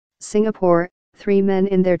Singapore, 3 men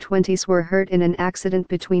in their 20s were hurt in an accident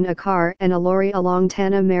between a car and a lorry along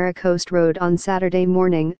Tanah Merah Coast Road on Saturday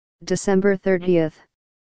morning, December 30.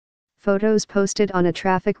 Photos posted on a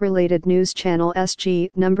traffic-related news channel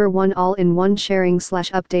SG1 all-in-one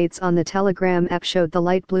sharing/updates on the Telegram app showed the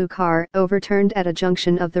light blue car overturned at a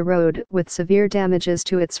junction of the road with severe damages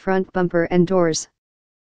to its front bumper and doors.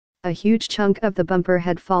 A huge chunk of the bumper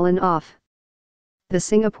had fallen off. The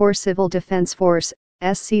Singapore Civil Defence Force,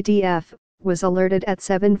 SCDF, was alerted at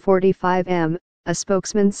 7:45 am, a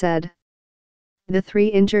spokesman said. The 3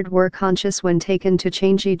 injured were conscious when taken to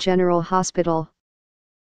Changi General Hospital.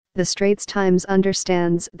 The Straits Times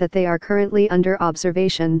understands that they are currently under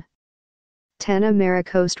observation. Tanah Merah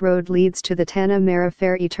Coast Road leads to the Tanah Merah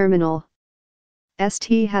Ferry Terminal.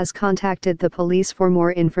 ST has contacted the police for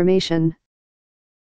more information.